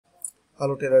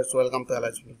Hello traders, welcome to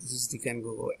Alicblue. This is Zinc and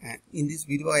Google, and in this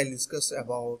video I'll discuss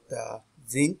about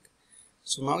Zinc.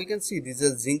 So now you can see this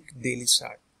is a Zinc daily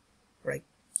chart, right?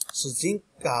 So Zinc,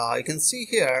 you can see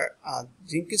here,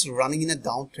 Zinc is running in a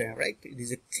downtrend, right? It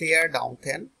is a clear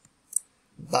downtrend,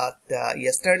 but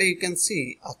yesterday you can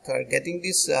see after getting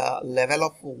this level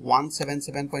of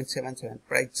 177.77,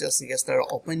 price just yesterday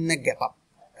opened a gap up,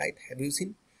 right? Have you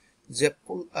seen gap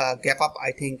up?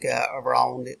 I think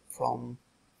around from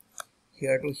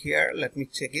here to here. Let me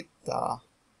check it. You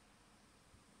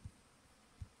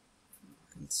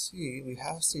can see we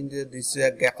have seen this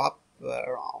gap up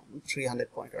around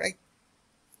 300 point, right?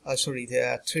 Sorry,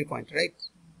 the 3 point, right?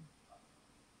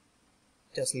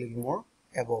 Just a little more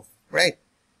above, right?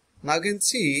 Now you can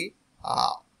see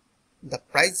the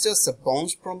price just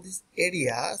bounced from this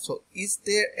area. So is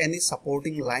there any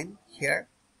supporting line here?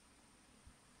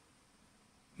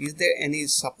 Is there any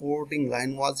supporting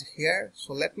line was here?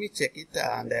 So let me check it,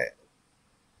 and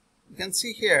you can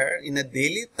see here in a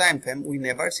daily time frame we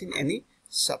never seen any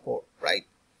support, right?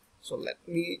 So let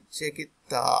me check it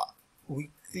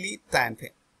weekly time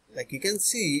frame. Like you can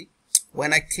see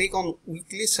when I click on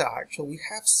weekly chart, so we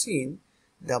have seen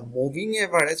the moving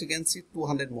average. You can see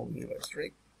 200 moving average,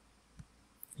 right?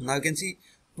 Now you can see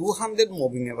 200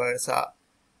 moving average are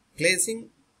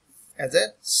placing as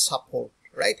a support,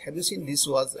 right? Have you seen this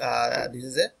was this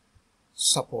is a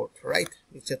support, right?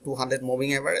 It's a 200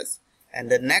 moving average, and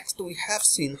the next we have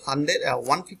seen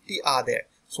 150 are there.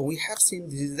 So we have seen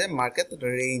this is the market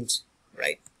range,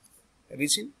 right? Have you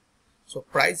seen? So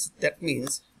price, that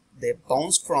means they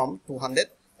bounced from 200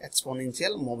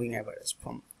 exponential moving average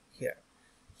from here.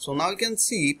 So now you can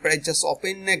see price just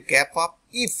opened a gap up.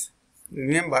 If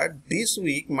remember this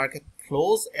week market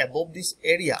closed above this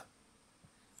area,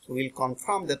 so we'll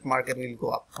confirm that market will go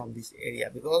up from this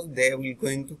area, because they will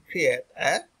going to create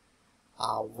a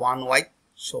one white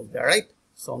shoulder, right?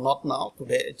 So not now,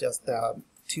 today just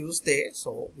Tuesday,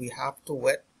 so we have to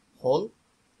wait whole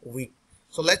week.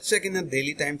 So let's check in a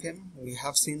daily time frame. We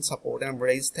have seen support and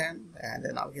resistance, and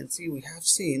then now you can see we have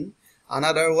seen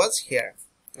another was here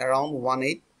around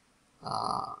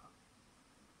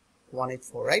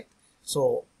 184, right?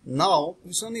 So now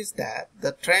question is that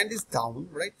the trend is down,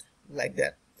 right? Like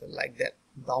that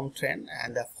downtrend,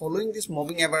 and they're following this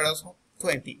moving average of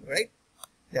 20, right?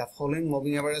 They are following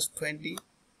moving average 20.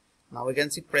 Now we can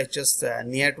see price just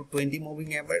near to 20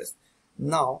 moving average.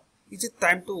 Now is it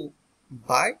time to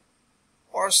buy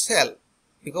or sell?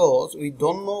 Because we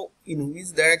don't know in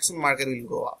which direction market will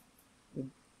go up.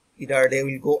 Either they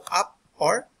will go up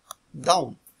or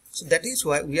down. So that is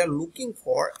why we are looking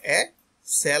for a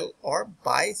sell or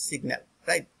buy signal,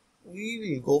 right? We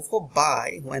will go for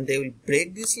buy when they will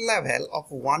break this level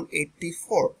of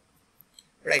 184,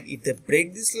 right? If they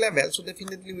break this level, so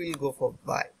definitely we will go for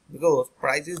buy, because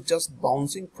price is just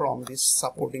bouncing from this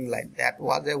supporting line. That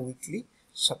was a weekly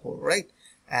support, right?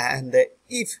 And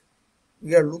if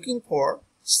we are looking for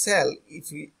sell,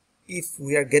 if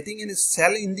we are getting any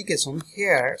sell indication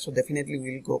here, so definitely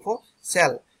we will go for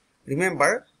sell.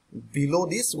 Remember, below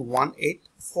this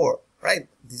 184, right?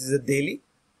 This is a daily.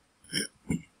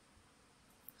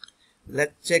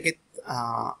 Let's check it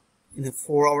in a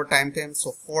 4-hour time frame.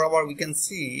 So 4 hour we can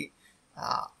see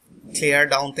clear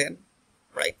downtrend,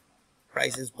 right?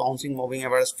 Price is bouncing, moving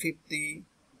average 50,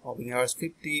 moving average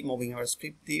 50, moving average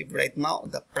 50. Right now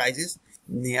the price is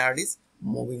near this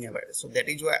moving average. So that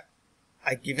is why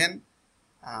I given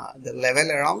the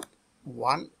level around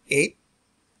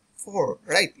 184,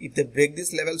 right? If they break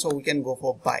this level, so we can go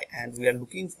for buy, and we are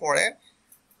looking for a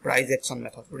price action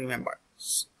method. Remember,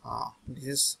 this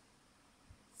is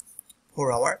 4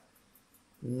 hour.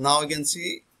 Now you can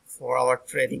see 4 hour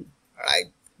trading,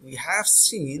 right? We have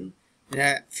seen in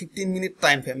a 15-minute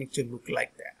time frame it should look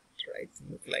like that, right?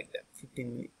 Look like that,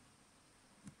 15 minutes.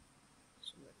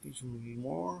 So let me show you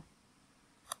more.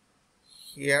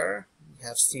 Here we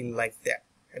have seen like that.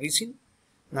 Have you seen?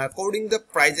 Now according to the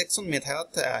price action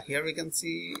method, here we can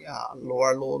see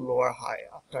lower low, lower high.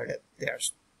 After that,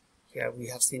 there's here we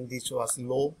have seen this was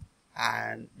low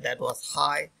and that was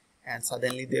high, and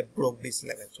suddenly they broke this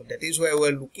level. So that is why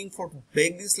we're looking for to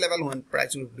break this level when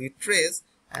price will retrace,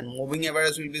 and moving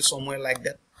average will be somewhere like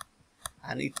that,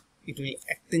 and it will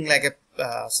acting like a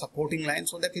supporting line.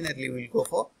 So definitely we'll go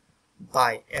for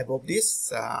buy above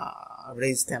this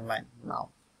resistance line, now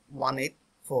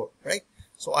 184, right?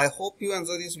 So I hope you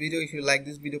enjoy this video. If you like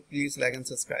this video, please like and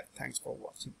subscribe. Thanks for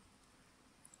watching.